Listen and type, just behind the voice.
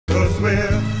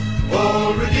we're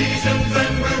all Rhodesians,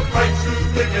 and we'll fight through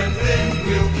thick and thin.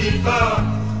 We'll keep our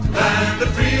land a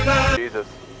free land. Jesus.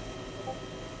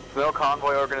 No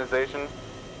convoy organization.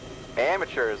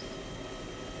 Amateurs.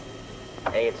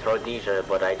 Hey, it's Rhodesia,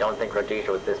 but I don't think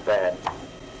Rhodesia was this bad.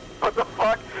 What the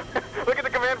fuck? Look at the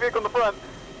command vehicle in the front.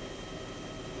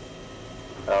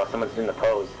 Oh, someone's doing the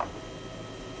pose.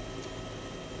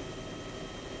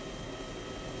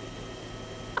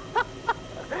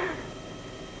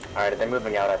 Alright, they're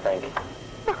moving out, I think.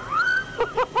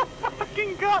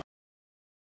 Fucking god!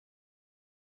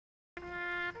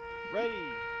 Ready,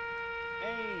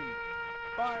 aim,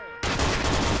 fire.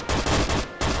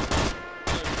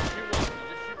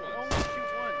 Only shoot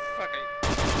once. Fuck it.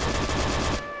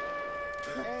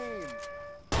 Aim,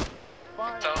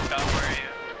 fire. Tell God, where are you?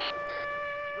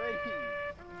 Ready,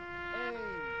 aim,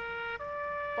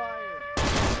 fire.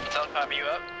 Tell God, you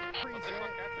up? Present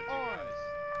arms.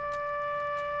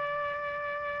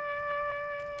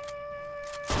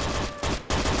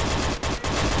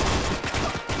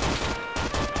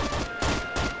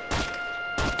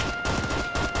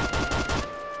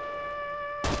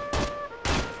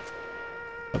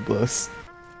 Bless.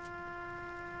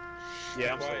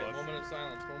 Yeah, I'm Quiet. still alive. Moment of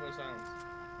silence. Moment of silence.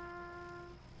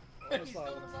 Moment of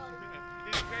silence.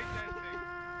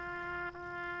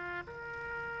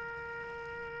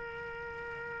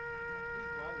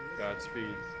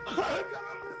 Godspeed.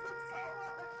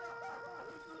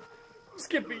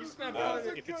 Skippy, snap out of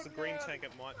it. If it's the green tank,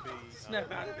 it might be.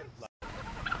 Snap out of it.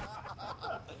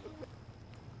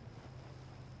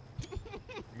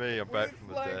 Me, I'm back from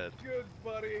the dead. Good,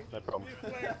 buddy. No problem.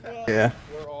 Well. Yeah.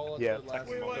 We're all at Yeah, the last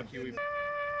attack moment. Huey.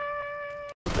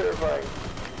 Terrifying.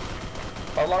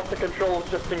 I lost the controls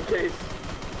just in case.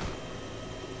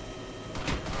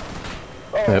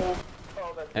 Oh, Yep.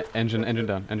 oh that's Engine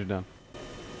down, engine down.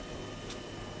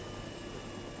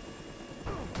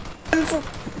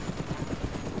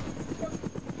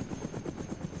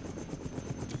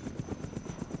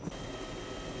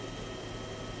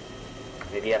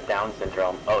 Maybe you have Down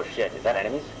syndrome. Oh shit, is that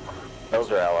enemies? Those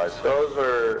are allies. Those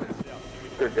are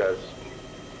good guys.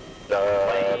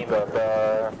 Flame.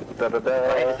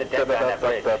 Flame is the death on that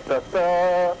bridge.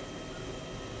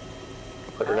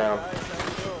 Put her down.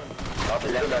 Oh, the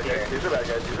These are bad guys. These are bad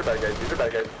guys. These are bad guys. These are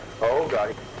bad guys. Oh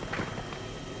god.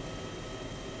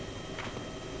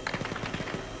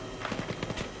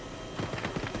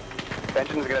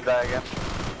 Engine's gonna die again.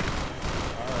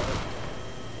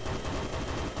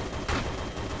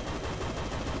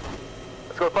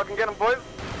 Let's go fucking get him, boys.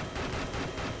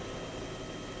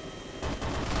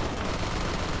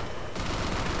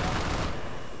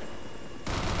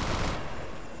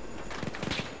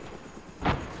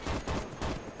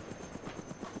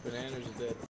 Bananas is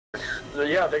dead.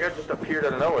 Yeah, they guys just appeared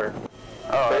out of nowhere.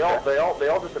 Oh, they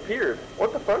all disappeared.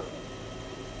 What the fuck?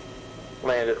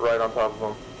 Landed right on top of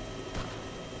them.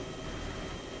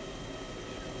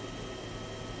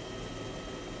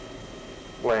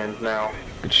 Land now.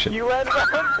 Good shit. You landed on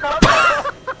top of them.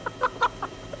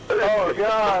 Oh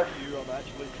gosh. I'm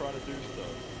actually trying to do stuff.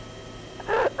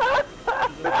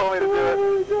 They told me to do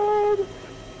it.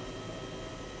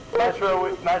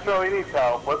 Nitro, he needs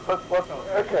help. Let's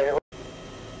okay.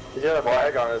 He's got a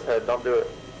flag on his head, don't do it.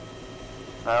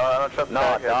 No, I don't trust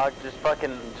Backhead. No, dog, just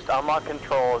unlock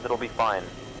controls, it'll be fine.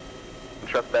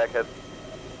 Trust Backhead.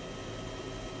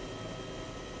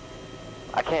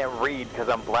 I can't read because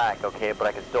I'm black, okay, but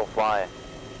I can still fly.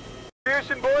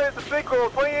 Fusion Boys, the sequel,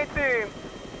 2018!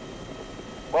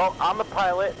 Well, I'm the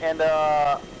pilot, and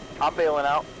I'm bailing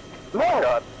out. No! Oh,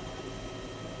 God.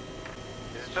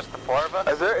 Is it just the four of us?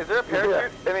 Is there a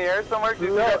parachute in the air somewhere? Do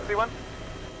you guys see one?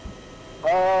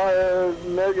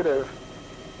 Negative.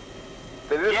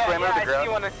 Did it just slam out the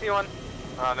ground? I see one.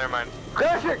 Oh, never mind.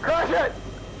 Crash it! Crash it!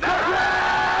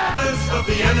 Of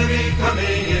the enemy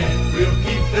coming in, we'll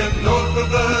keep them north of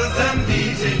the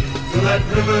Zambezi till that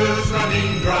river's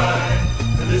running dry,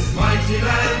 and this mighty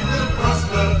land will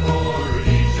prosper for